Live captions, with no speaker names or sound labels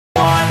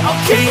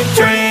keep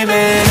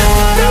dreaming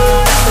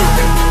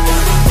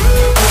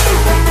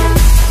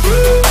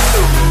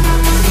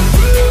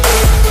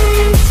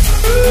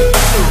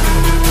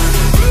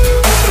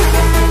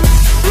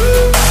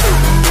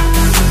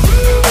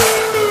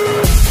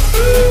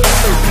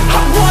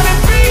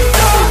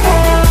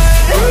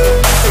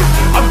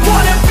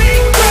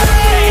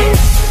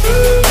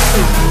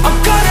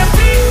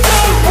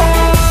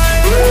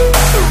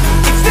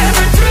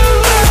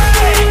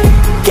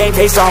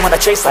Pace on when I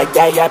chase like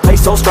that, yeah, I play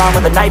so strong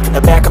with a knife in the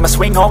back. I'ma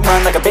swing home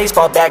run like a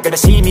baseball bat. Gonna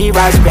see me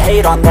rise if you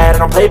hate on that. I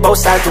don't play both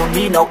sides, doing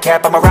me no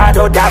cap. I'ma ride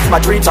or die for my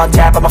dreams on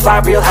tap. I'ma fly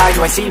real high,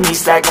 you ain't see me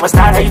slack. No, it's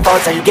not how you fall,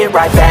 it's how you get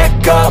right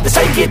back up. That's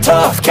how you get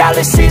tough.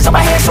 Calluses on my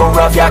hands so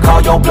rough, yeah, I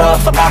call your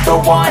bluff. I'm not the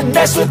one,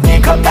 mess with me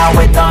and come out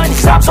with none.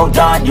 Cause I'm so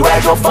done, you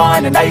had your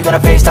fun. And now you're gonna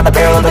face down the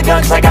barrel of the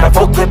gun. Cause I got a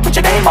full clip, put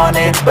your name on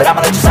it. But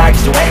I'ma let you slide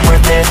cause you ain't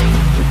worth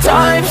it.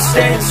 I'm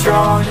staying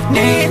strong,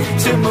 need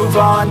to move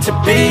on to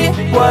be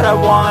what I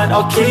want,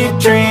 I'll keep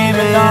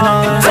dreaming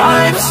on.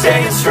 I'm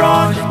staying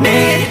strong,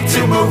 need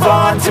to move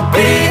on to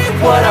be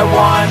what I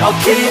want,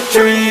 I'll keep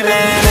dreaming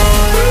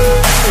on.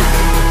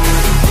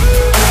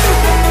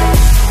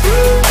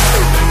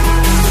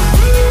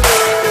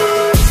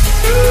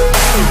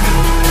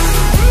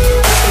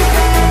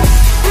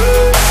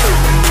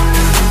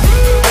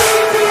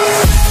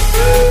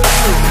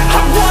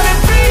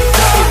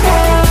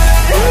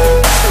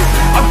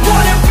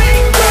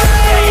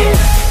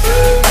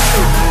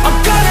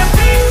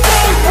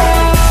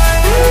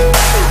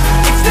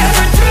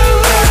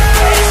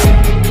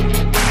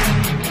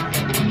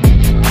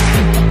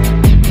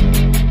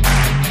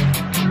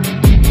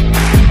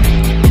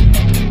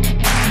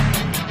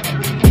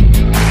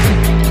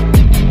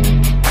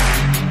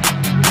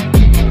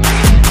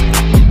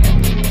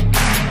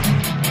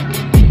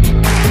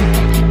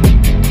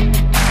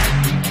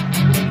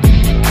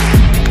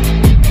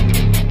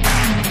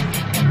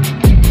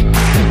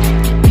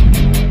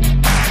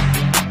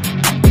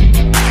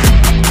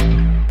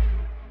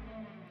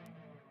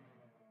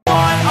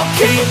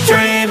 Keep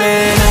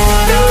dreaming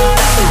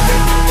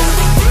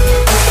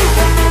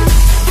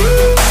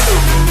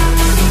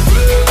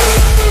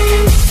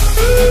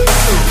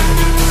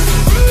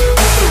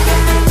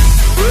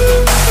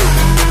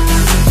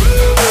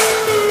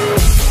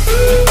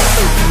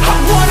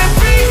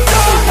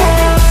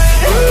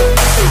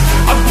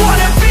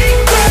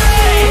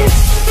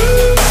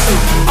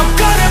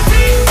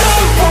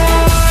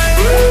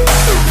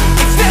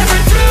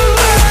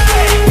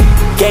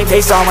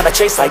pace on when I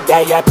chase like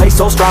that, yeah, I play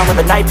so strong with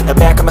a knife in the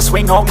back. I'ma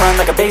swing home run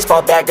like a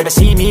baseball bat. Gonna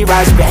see me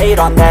rise if you hate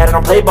on that. I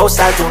don't play both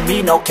sides, doing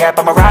me no cap.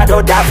 I'ma ride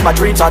or die for my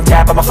dreams on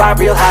tap. I'ma fly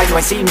real high, you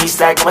ain't see me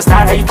slack. No, it's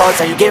not how you fall, it's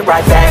how you get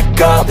right back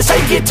up. That's how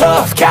you get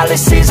tough.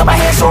 Calluses on my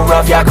hands so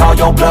rough, yeah, I call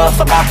your bluff.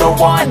 I'm not the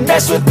one,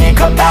 mess with me and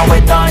come out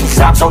with none. Cause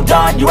I'm so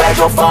done, you had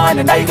your fun.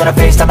 And now you're gonna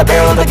face down the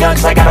barrel of the gun.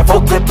 Cause I got a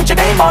full clip, put your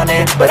name on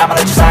it. But I'ma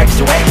let you slide cause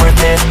you ain't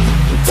worth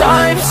it.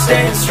 I'm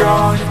staying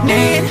strong,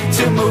 need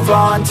to move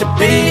on to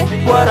be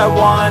what I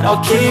want,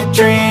 I'll keep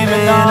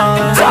dreaming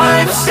on.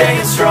 I'm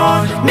staying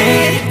strong,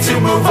 need to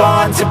move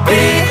on to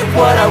be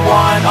what I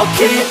want, I'll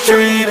keep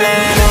dreaming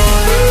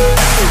on.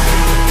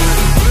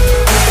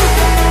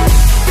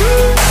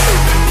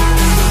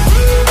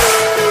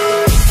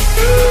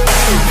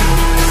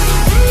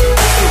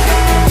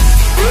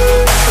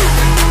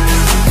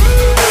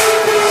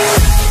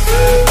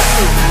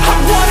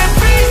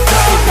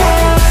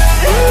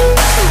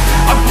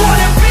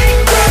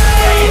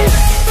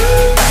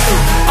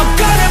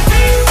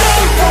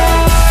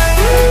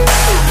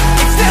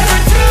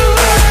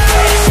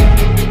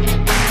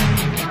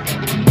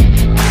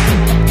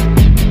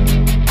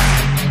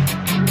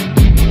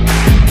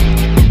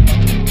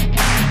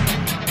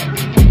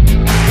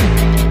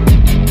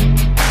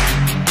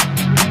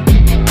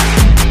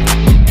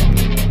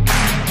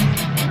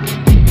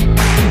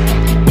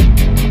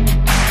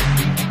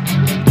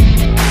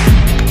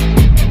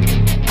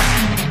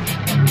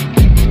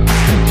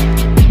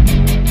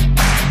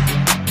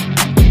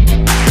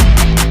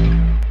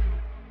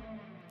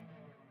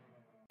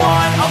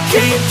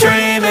 Keep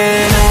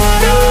dreaming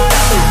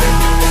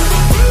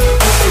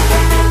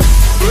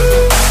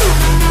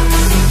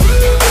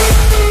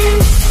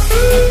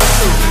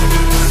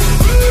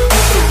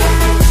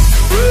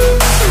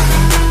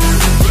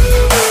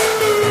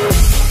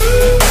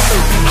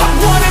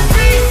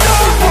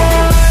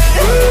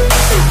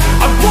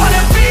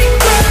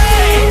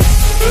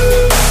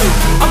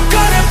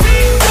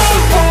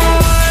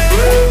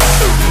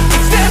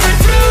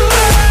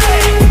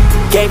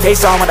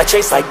pace on when I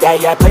chase like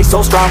that, yeah, I play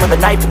so strong with a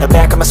knife in the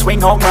back. I'ma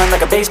swing home run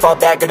like a baseball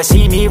bat. Gonna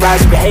see me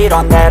rise if you hate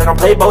on that. I don't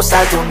play both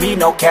sides, doing me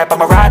no cap.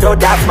 I'ma ride or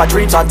die for my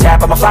dreams on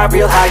tap. I'ma fly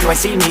real high, you ain't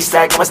see me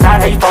slack. No, it's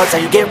not how you fall, it's how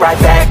you get right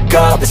back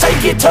up. That's how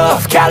you get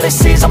tough.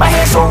 Calluses on my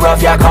hands so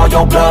rough, yeah, I call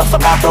your bluff.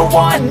 I'm not the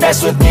one,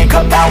 mess with me and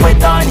come out with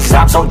none. Cause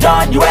I'm so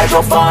done, you had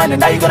your fun. And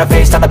now you're gonna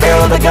face down the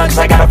barrel of the gun. Cause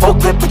I got a full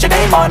clip, put your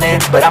name on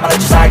it. But I'ma let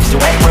you slide cause you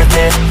ain't worth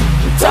it.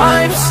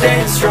 time,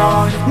 staying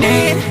strong.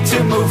 Need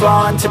to move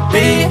on to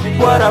be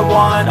what I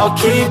want. I'll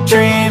keep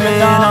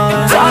dreaming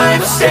on.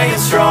 Time, staying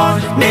strong.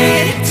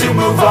 Need to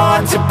move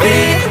on to be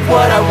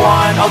what I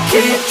want. I'll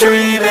keep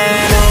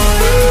dreaming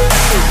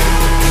on.